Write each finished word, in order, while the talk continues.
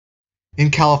In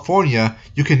California,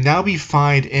 you can now be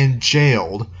fined and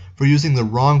jailed for using the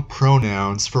wrong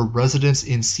pronouns for residents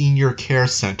in senior care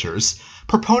centers.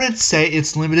 Proponents say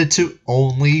it's limited to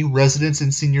only residents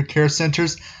in senior care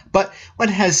centers, but when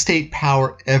has state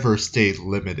power ever stayed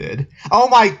limited? Oh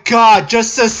my god,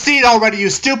 just secede already, you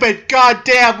stupid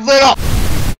goddamn little—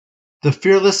 The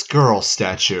Fearless Girl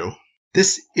statue.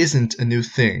 This isn't a new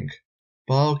thing,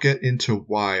 but I'll get into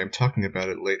why I'm talking about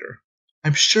it later.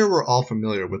 I'm sure we're all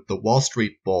familiar with the Wall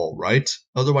Street Bull, right?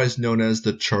 Otherwise known as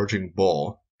the Charging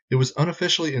Bull. It was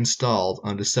unofficially installed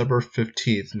on December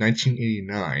 15,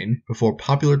 1989, before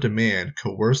popular demand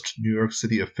coerced New York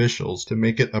City officials to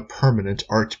make it a permanent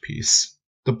art piece.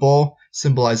 The bull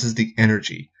symbolizes the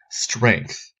energy,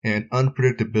 strength, and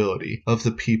unpredictability of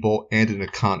the people and an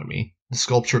economy. The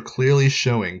sculpture clearly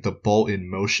showing the bull in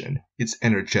motion. It's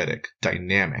energetic,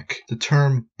 dynamic. The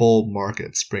term bull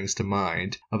market springs to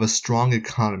mind of a strong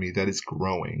economy that is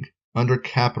growing. Under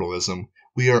capitalism,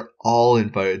 we are all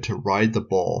invited to ride the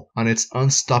bull on its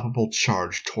unstoppable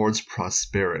charge towards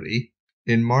prosperity.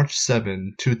 In March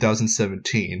 7,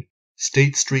 2017,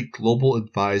 State Street Global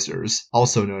Advisors,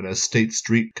 also known as State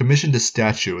Street, commissioned a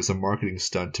statue as a marketing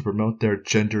stunt to promote their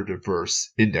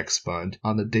gender-diverse index fund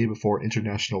on the day before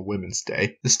International Women's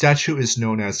Day. The statue is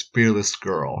known as Fearless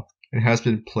Girl and has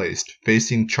been placed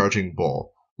facing Charging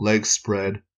Bull, legs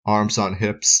spread, arms on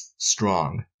hips,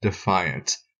 strong,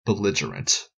 defiant,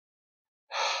 belligerent.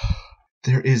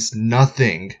 There is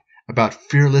nothing about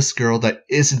Fearless Girl that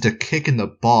isn't a kick in the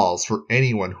balls for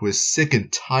anyone who is sick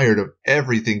and tired of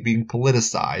everything being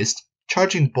politicized.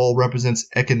 Charging Bull represents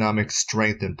economic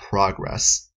strength and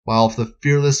progress, while the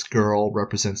Fearless Girl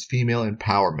represents female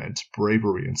empowerment,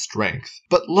 bravery, and strength.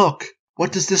 But look,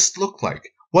 what does this look like?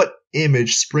 What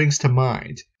image springs to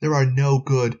mind? There are no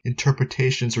good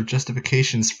interpretations or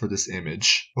justifications for this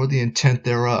image, or the intent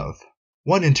thereof.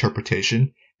 One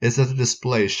interpretation is that the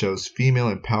display shows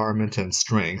female empowerment and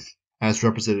strength, as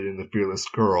represented in the Fearless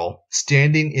Girl,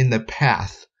 standing in the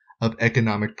path of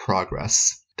economic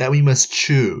progress, that we must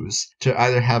choose to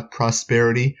either have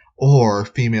prosperity or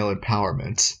female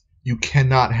empowerment. You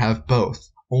cannot have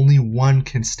both. Only one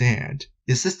can stand.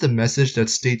 Is this the message that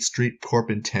State Street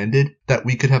Corp intended? That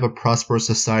we could have a prosperous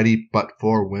society but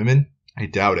for women? I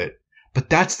doubt it. But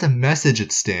that's the message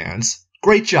it stands.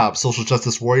 Great job, social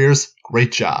justice warriors.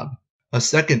 Great job. A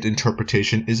second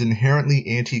interpretation is inherently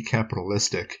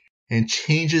anti-capitalistic and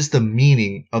changes the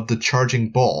meaning of the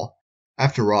Charging Bull.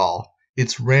 After all,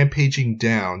 it's rampaging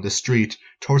down the street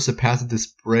towards the path of this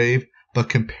brave but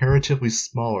comparatively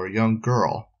smaller young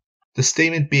girl. The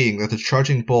statement being that the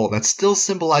Charging Bull that still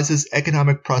symbolizes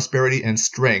economic prosperity and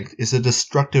strength is a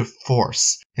destructive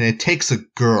force, and it takes a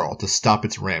girl to stop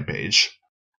its rampage.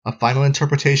 A final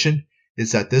interpretation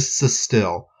is that this is a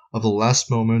still of the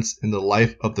last moments in the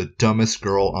life of the dumbest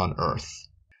girl on earth.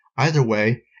 Either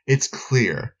way, it's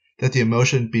clear that the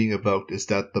emotion being evoked is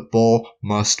that the bull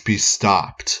must be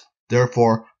stopped.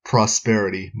 Therefore,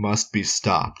 prosperity must be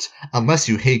stopped. Unless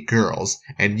you hate girls,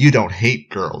 and you don't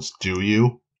hate girls, do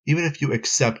you? Even if you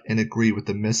accept and agree with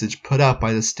the message put out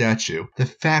by the statue, the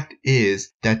fact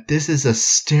is that this is a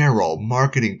sterile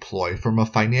marketing ploy from a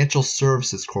financial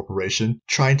services corporation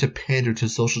trying to pander to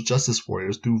social justice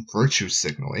warriors through virtue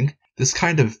signaling. This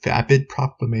kind of vapid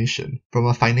proclamation from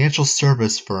a financial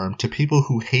service firm to people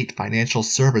who hate financial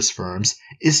service firms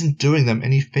isn't doing them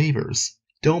any favors.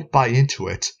 Don't buy into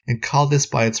it and call this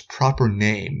by its proper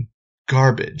name.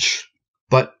 Garbage.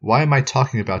 But why am I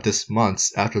talking about this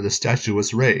months after the statue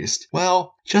was raised?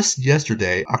 Well, just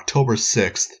yesterday, October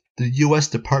 6th, the U.S.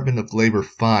 Department of Labor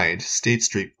fined State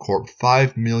Street Corp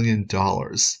 $5 million.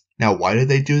 Now, why did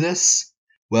they do this?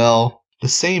 Well, the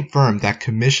same firm that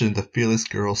commissioned the Fearless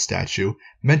Girl statue,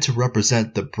 meant to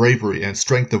represent the bravery and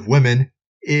strength of women,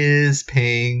 is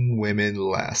paying women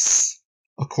less.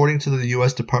 According to the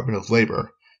U.S. Department of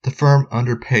Labor, the firm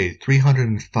underpaid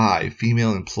 305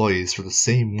 female employees for the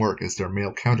same work as their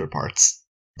male counterparts.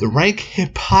 The rank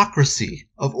hypocrisy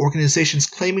of organizations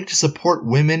claiming to support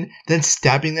women, then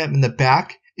stabbing them in the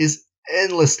back, is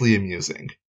endlessly amusing.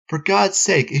 For God's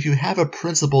sake, if you have a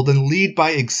principle, then lead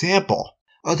by example.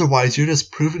 Otherwise, you're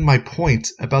just proving my point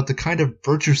about the kind of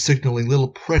virtue signaling little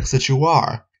pricks that you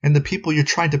are, and the people you're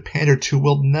trying to pander to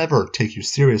will never take you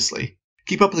seriously.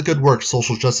 Keep up the good work,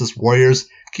 social justice warriors.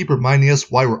 Keep reminding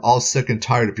us why we're all sick and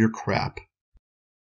tired of your crap.